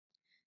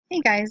Hey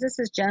guys, this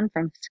is Jen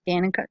from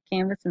ScanNCut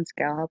Canvas and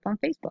SCAL Help on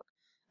Facebook.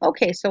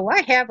 Okay, so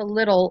I have a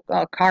little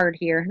card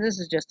here. This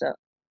is just a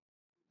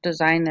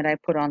design that I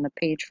put on the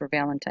page for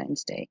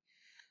Valentine's Day.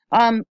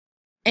 Um,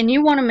 and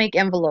you want to make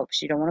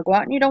envelopes. You don't want to go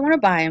out and you don't want to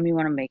buy them. You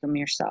want to make them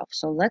yourself.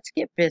 So let's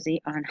get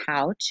busy on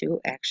how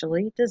to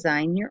actually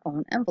design your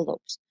own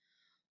envelopes.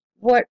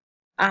 What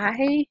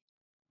I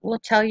will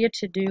tell you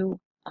to do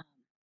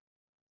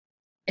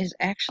is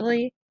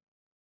actually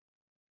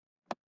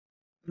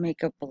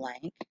make a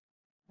blank.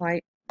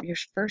 Like you're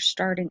first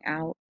starting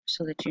out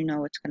so that you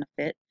know it's going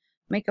to fit.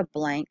 Make a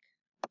blank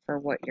for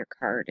what your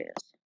card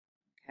is.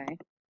 Okay,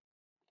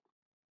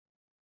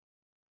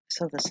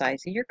 so the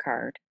size of your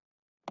card,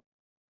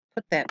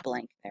 put that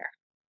blank there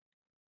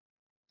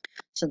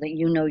so that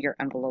you know your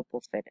envelope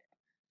will fit it.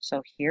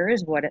 So here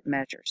is what it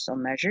measures. So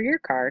measure your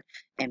card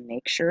and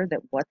make sure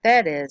that what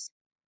that is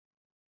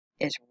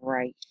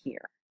right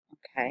here.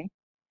 Okay,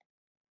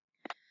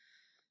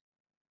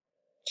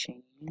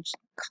 change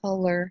the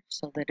color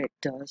so that it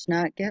does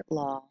not get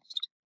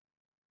lost.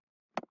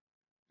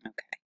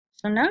 Okay,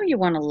 so now you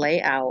want to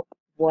lay out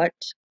what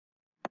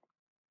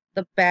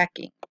the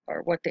backing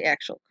or what the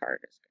actual card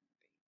is going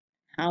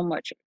to be, how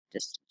much of a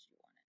distance you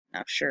want it.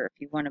 Now, sure, if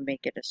you want to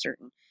make it a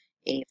certain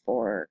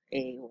A4,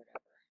 A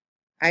whatever,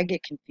 I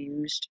get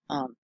confused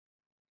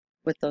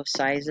with those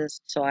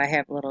sizes, so I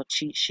have little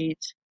cheat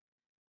sheets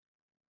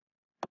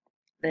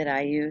that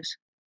I use.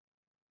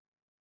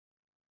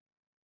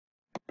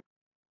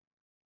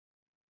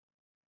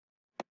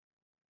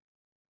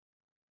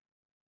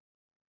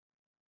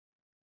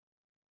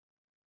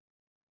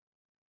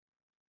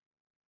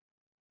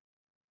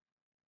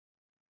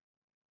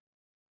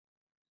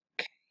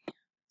 Okay,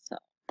 so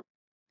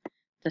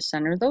to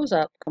center those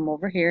up, come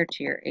over here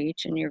to your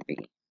H and your V.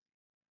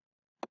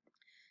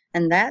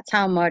 And that's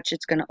how much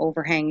it's going to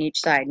overhang each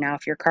side. Now,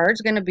 if your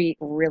card's going to be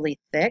really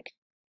thick,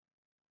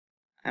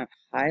 I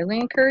highly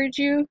encourage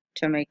you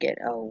to make it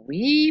a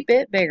wee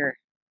bit bigger.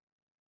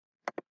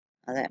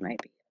 Now, that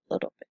might be a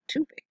little bit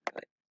too big,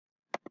 but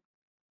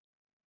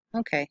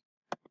okay.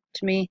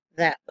 To me,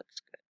 that looks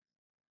good.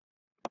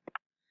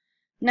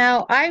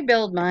 Now, I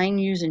build mine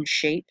using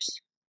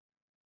shapes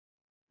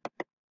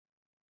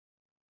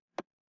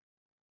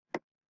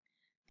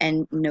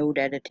and node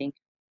editing.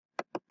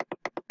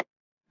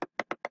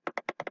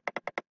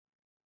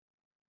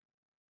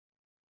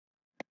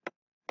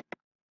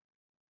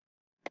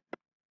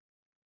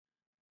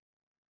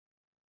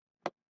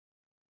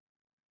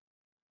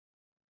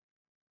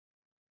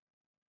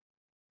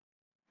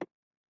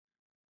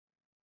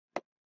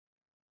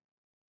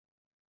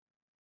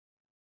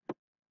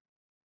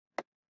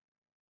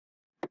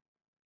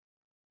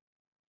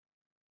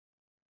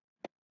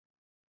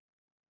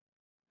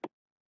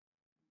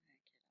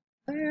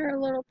 There a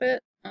little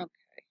bit. Okay.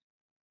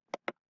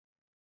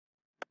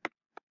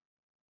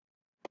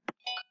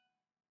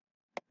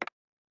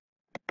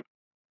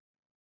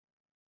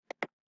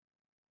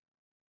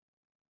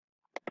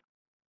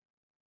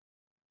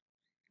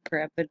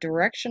 Grab the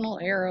directional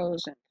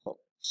arrows and pull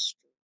it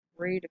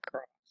straight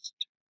across.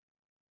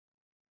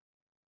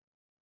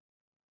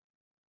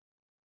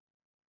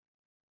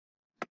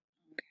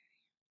 Okay.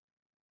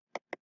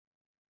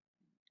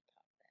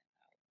 Pop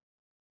that out.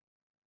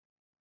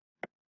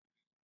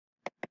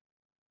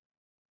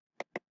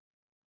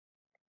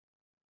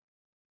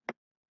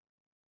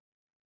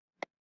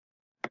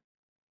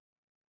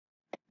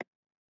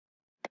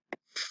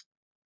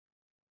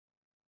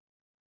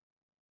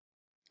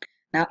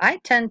 Now I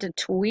tend to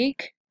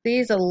tweak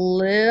these a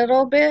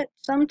little bit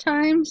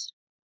sometimes.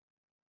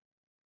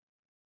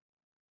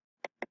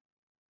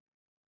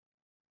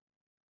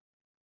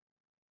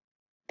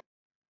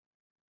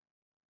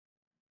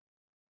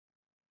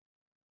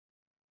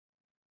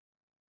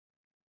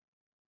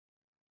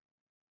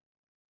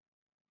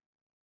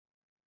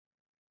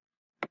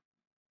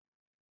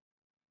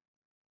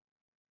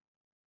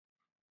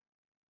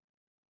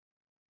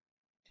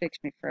 Takes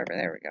me forever.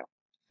 There we go.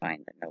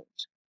 Find the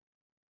notes.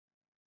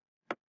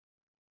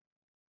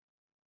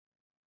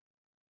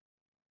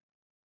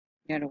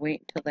 You gotta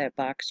wait until that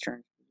box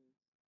turns blue.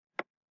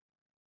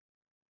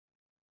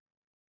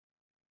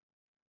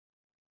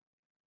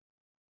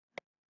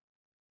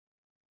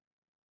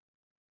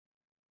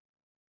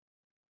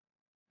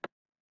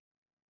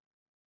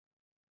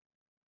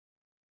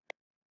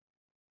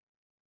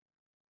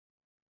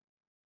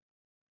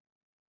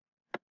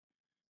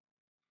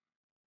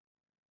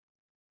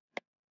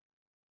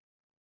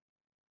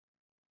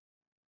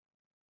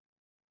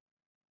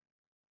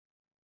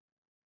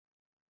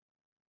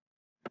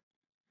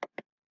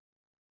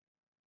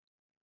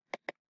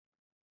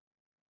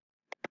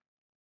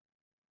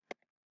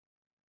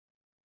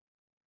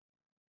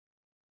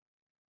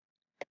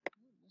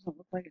 Doesn't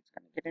look like it's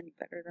gonna get any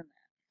better than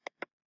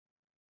that.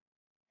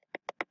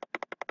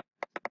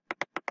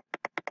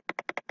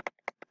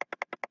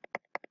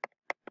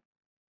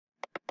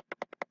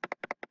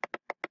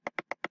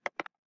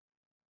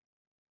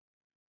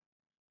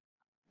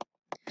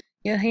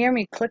 You'll hear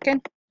me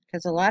clicking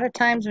because a lot of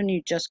times when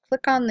you just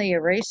click on the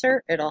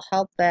eraser, it'll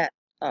help that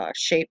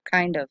shape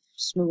kind of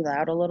smooth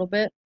out a little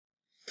bit.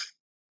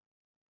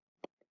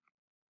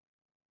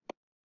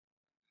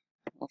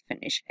 We'll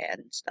finish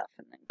adding stuff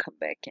and then come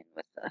back in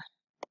with the...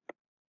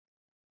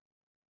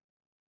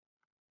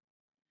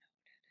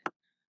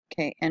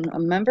 Okay, and a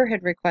member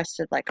had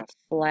requested like a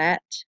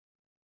flat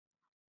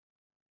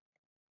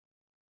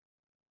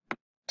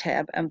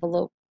tab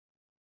envelope.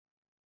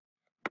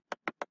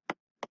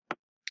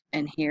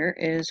 And here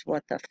is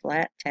what the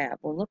flat tab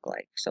will look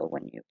like. So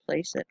when you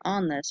place it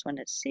on this, when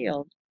it's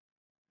sealed,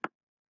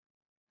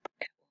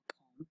 it will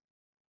come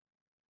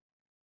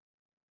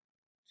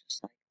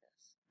just like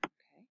this.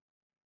 Okay.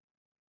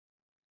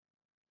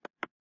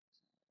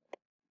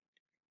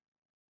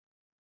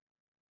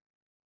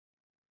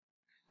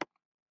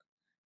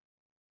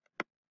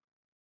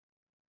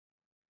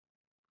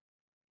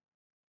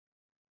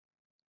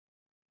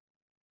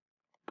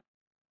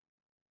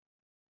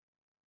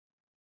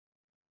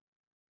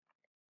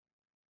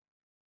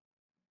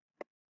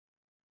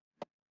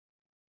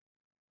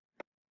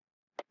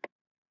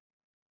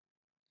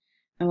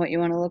 And what you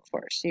want to look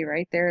for, see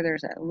right there,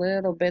 there's that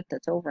little bit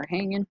that's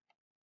overhanging.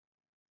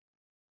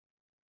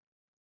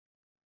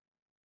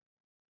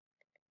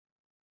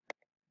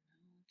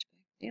 Let's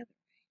back the other way.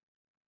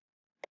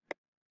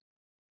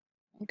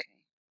 Okay.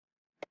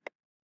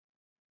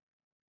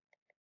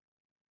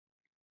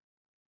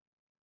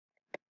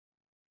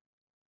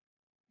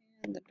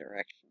 And the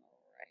directional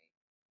right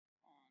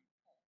on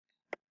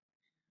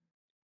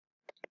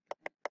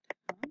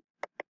up. Okay.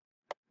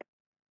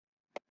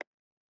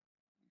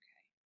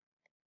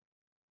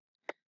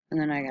 And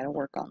then I got to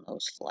work on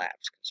those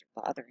flaps because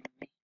they're bothering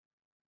me.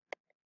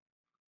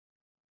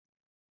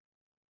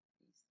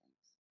 These things.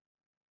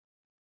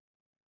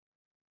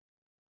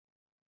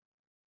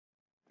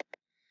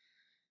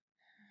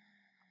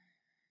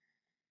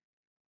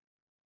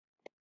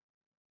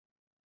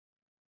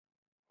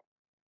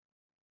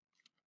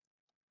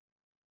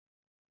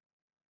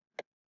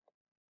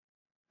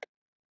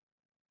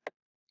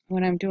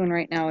 What I'm doing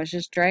right now is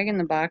just dragging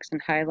the box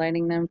and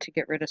highlighting them to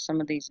get rid of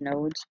some of these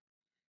nodes.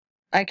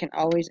 I can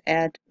always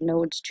add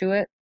nodes to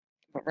it,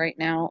 but right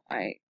now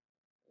I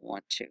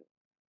want to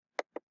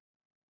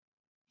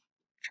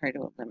try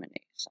to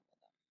eliminate some of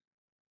them.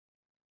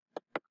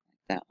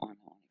 Like that one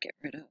I want to get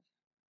rid of.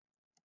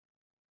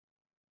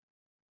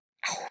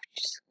 Oh, you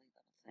silly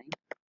little thing.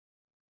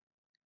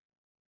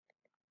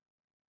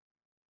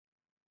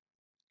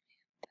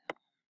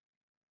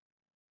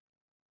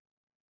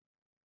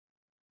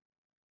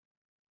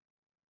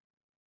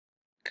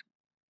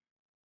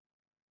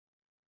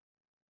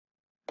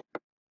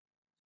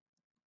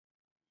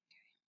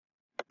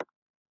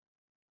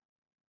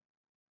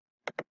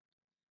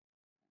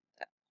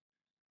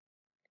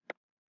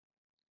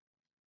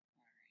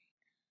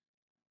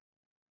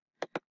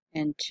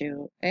 And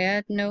to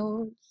add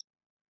nodes.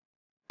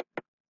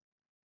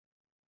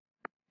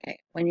 Okay,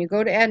 when you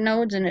go to add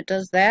nodes and it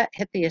does that,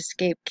 hit the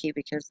escape key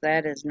because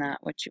that is not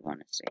what you want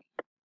to see.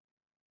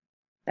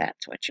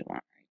 That's what you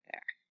want right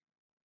there.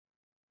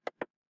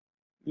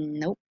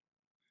 Nope,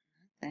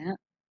 not that.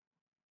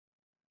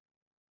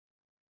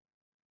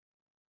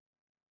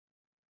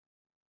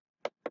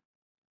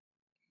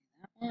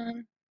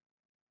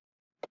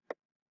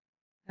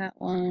 That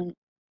one,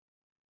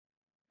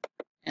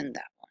 and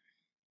that one.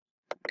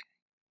 Okay.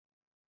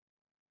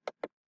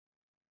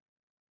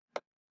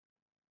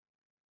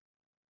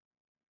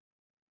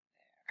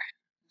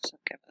 This will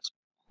give us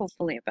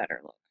hopefully a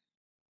better look.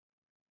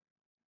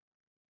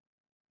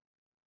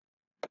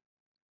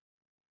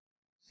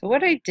 So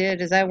what I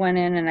did is I went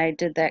in and I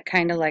did that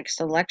kind of like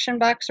selection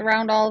box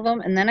around all of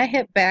them, and then I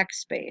hit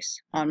backspace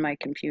on my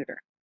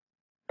computer.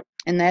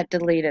 And that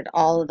deleted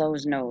all of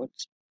those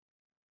nodes.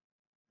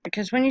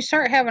 Because when you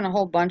start having a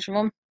whole bunch of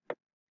them,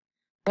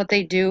 what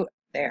they do,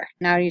 there,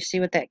 now you see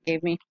what that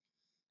gave me?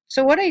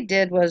 So what I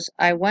did was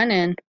I went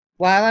in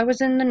while I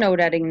was in the node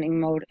editing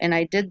mode and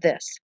I did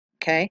this,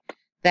 okay?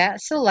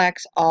 That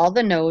selects all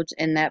the nodes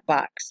in that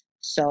box.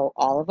 So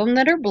all of them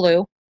that are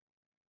blue,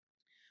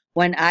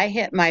 when I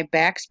hit my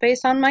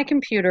backspace on my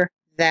computer,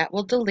 that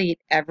will delete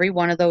every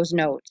one of those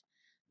nodes.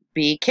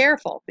 Be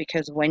careful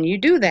because when you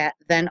do that,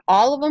 then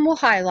all of them will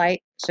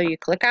highlight, so you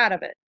click out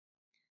of it.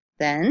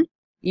 Then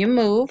you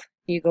move,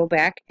 you go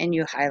back and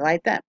you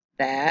highlight them.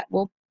 That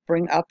will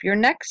bring up your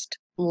next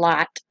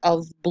lot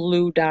of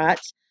blue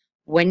dots.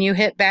 When you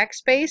hit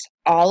backspace,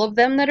 all of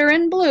them that are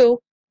in blue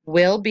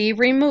will be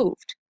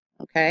removed.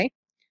 Okay,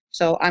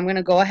 so I'm going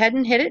to go ahead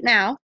and hit it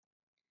now.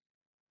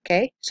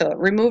 Okay, so it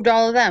removed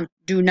all of them.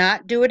 Do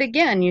not do it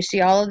again. You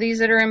see all of these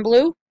that are in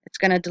blue? It's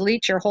going to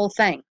delete your whole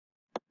thing.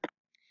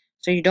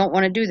 So you don't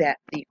want to do that.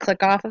 You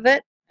click off of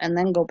it and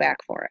then go back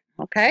for it.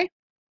 Okay,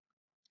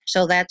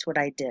 so that's what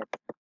I did.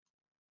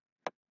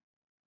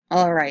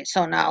 All right,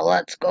 so now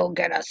let's go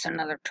get us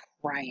another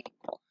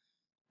triangle.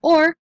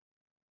 Or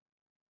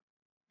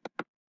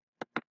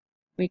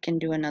we can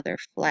do another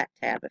flat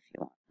tab if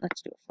you want.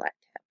 Let's do a flat tab.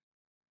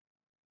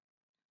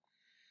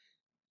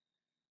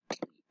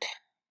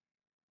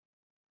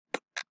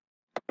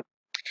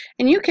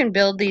 And you can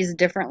build these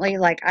differently.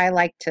 Like I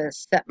like to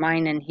set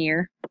mine in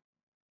here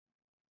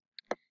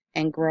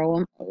and grow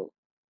them. Oh,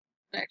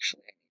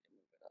 actually, I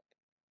need to move it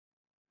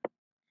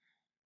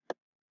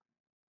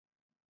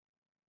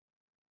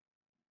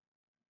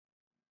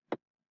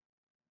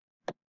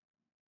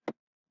up.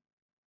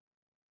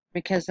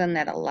 Because then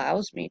that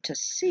allows me to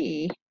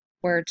see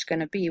where it's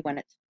going to be when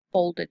it's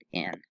folded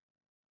in.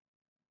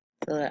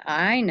 So that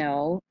I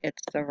know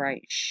it's the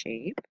right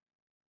shape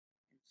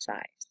and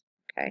size.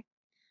 Okay.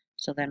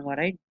 So then what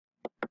I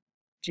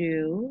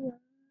do,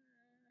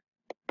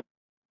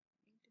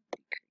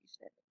 decrease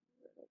it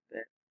a little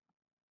bit.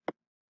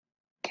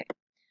 Okay.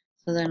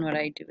 So then what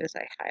I do is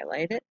I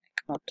highlight it, I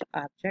come up to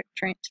Object,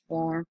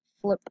 Transform,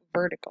 Flip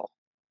Vertical.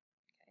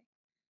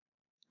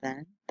 Okay.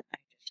 Then I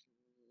just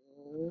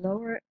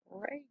lower it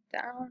right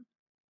down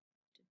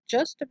to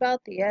just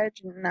about the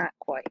edge, not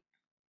quite.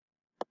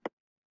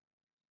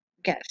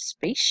 Got a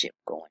spaceship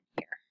going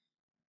here.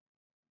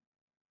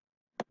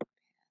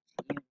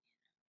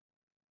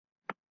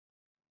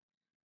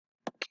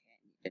 Okay, I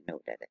need to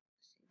note edit.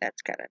 See,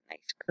 that's got a nice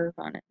curve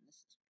on it, and this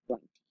is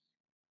pointy.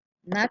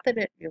 Not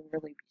that you'll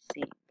really be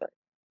seen, but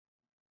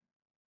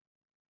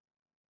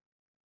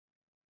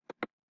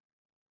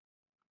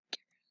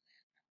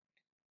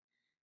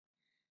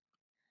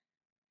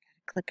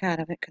gotta click out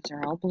of it because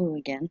they're all blue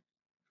again.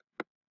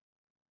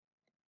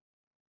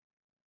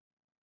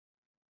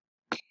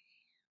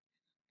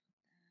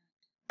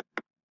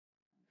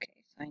 Okay,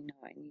 so I know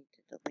I need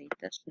to delete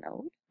this node.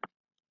 All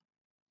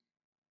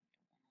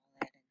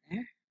that in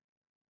there.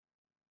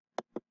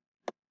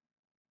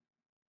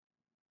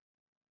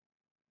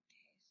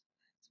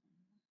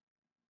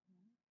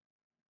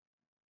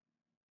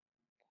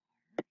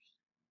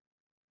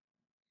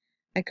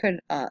 I could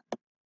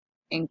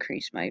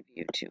increase my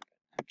view too,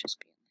 but I'm just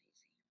being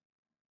lazy.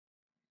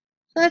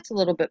 So that's a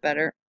little bit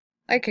better.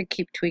 I could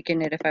keep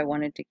tweaking it if I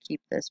wanted to keep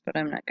this, but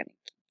I'm not going to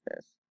keep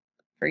this.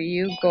 For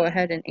you, go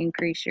ahead and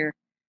increase your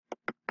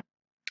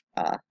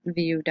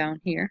view down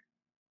here,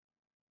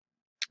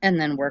 and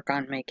then work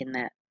on making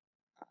that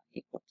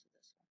equal to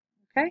this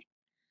one. Okay?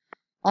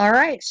 All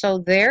right, so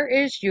there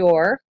is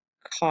your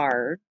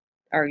card,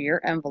 or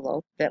your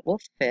envelope that will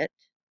fit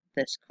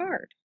this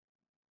card.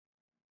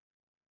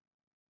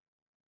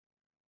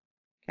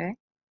 Okay?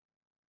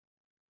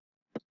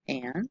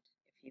 And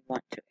if you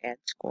want to add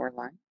score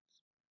lines,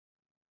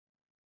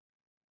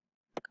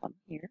 come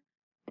here,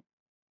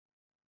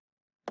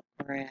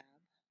 grab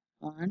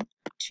 1,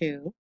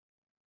 2,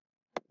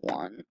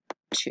 1,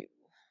 2. This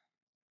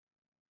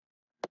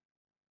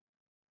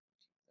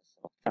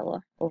little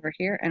fella over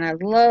here. And I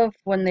love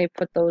when they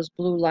put those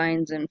blue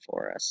lines in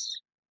for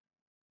us.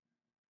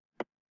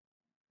 It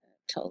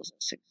tells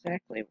us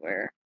exactly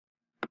where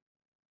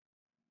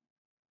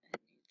it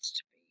needs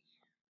to be.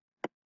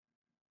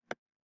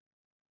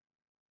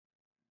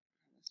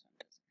 This one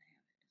doesn't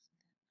have it,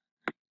 isn't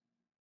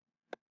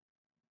it?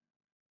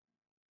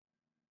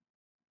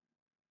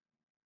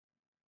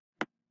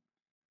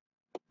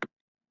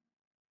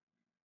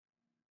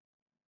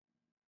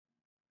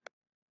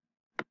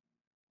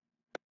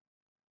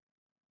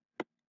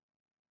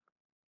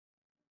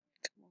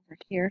 Come over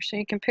here so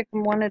you can pick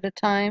them one at a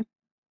time.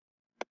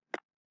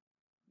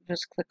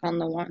 Just click on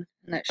the one,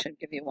 and that should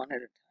give you one at a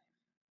time.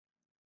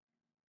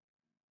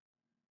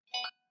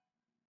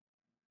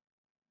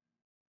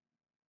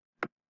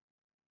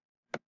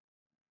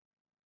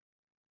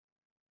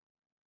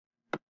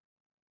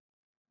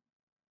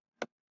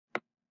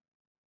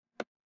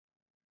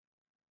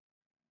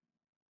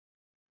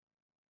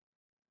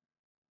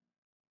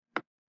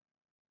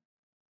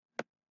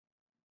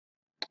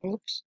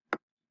 Oops.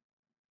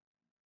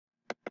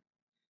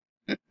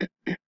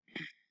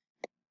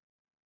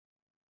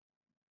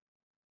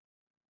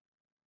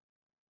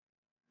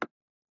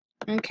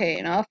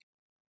 Okay, now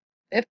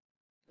if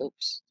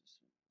oops,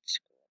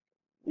 scroll up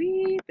a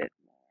wee bit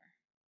more.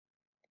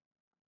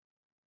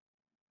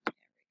 There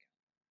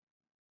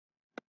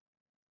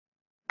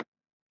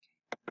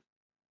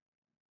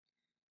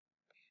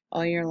we go.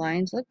 All your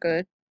lines look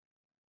good.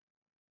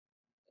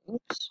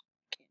 Oops,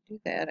 can't do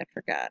that. I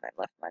forgot. I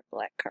left my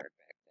black card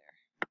back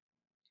there.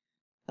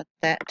 Put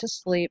that to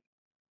sleep.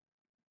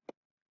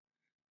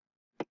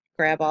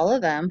 Grab all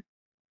of them.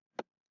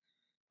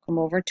 Come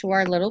over to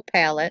our little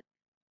palette.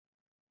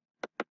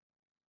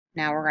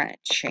 Now we're going to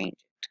change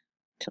it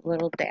to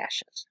little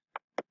dashes.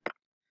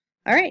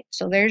 All right,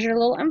 so there's your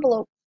little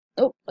envelope.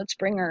 Oh, let's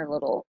bring our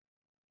little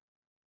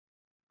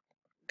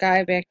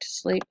guy back to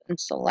sleep and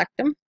select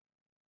him.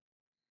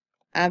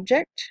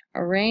 Object,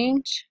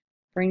 arrange,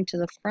 bring to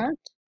the front,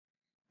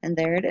 and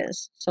there it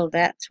is. So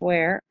that's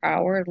where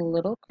our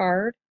little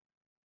card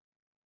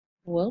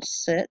will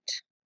sit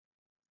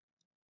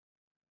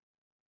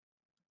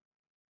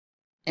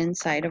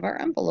inside of our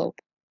envelope.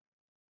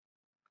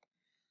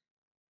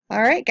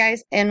 All right,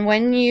 guys, and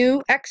when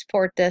you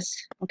export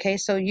this, okay,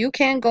 so you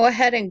can go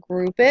ahead and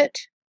group it,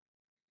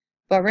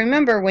 but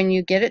remember when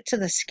you get it to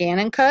the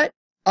ScanNCut,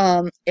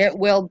 it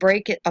will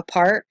break it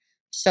apart.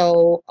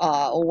 So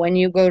when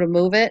you go to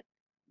move it,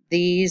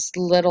 these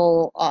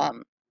little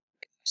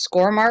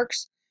score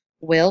marks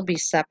will be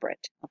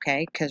separate,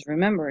 okay? Because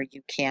remember,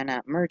 you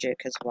cannot merge it,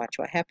 because watch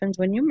what happens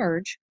when you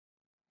merge.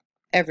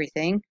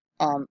 Everything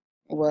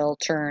will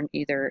turn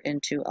either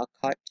into a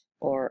cut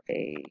or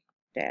a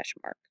dash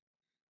mark.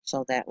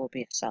 So that will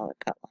be a solid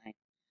cut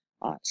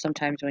line.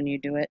 Sometimes when you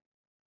do it,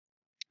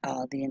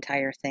 the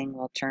entire thing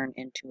will turn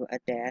into a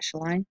dash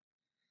line.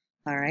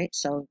 All right,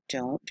 so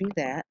don't do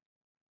that.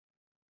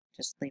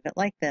 Just leave it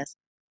like this.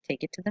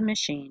 Take it to the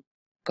machine.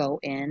 Go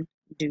in,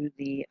 do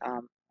the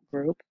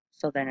group,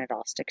 so then it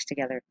all sticks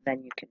together.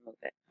 Then you can move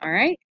it. All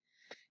right?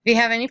 If you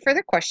have any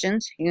further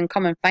questions, you can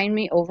come and find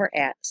me over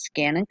at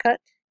ScanNCut,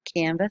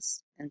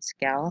 Canvas, and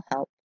SCAL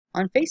Help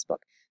on Facebook.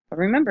 But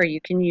remember, you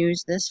can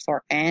use this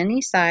for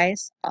any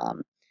size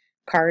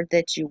card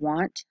that you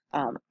want.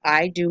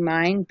 I do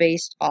mine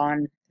based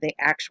on the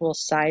actual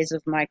size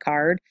of my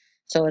card.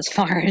 So as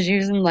far as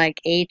using like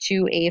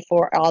A2,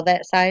 A4, all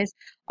that size,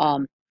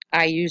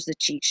 I use the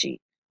cheat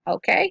sheet.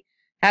 Okay?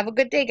 Have a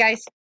good day,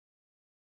 guys.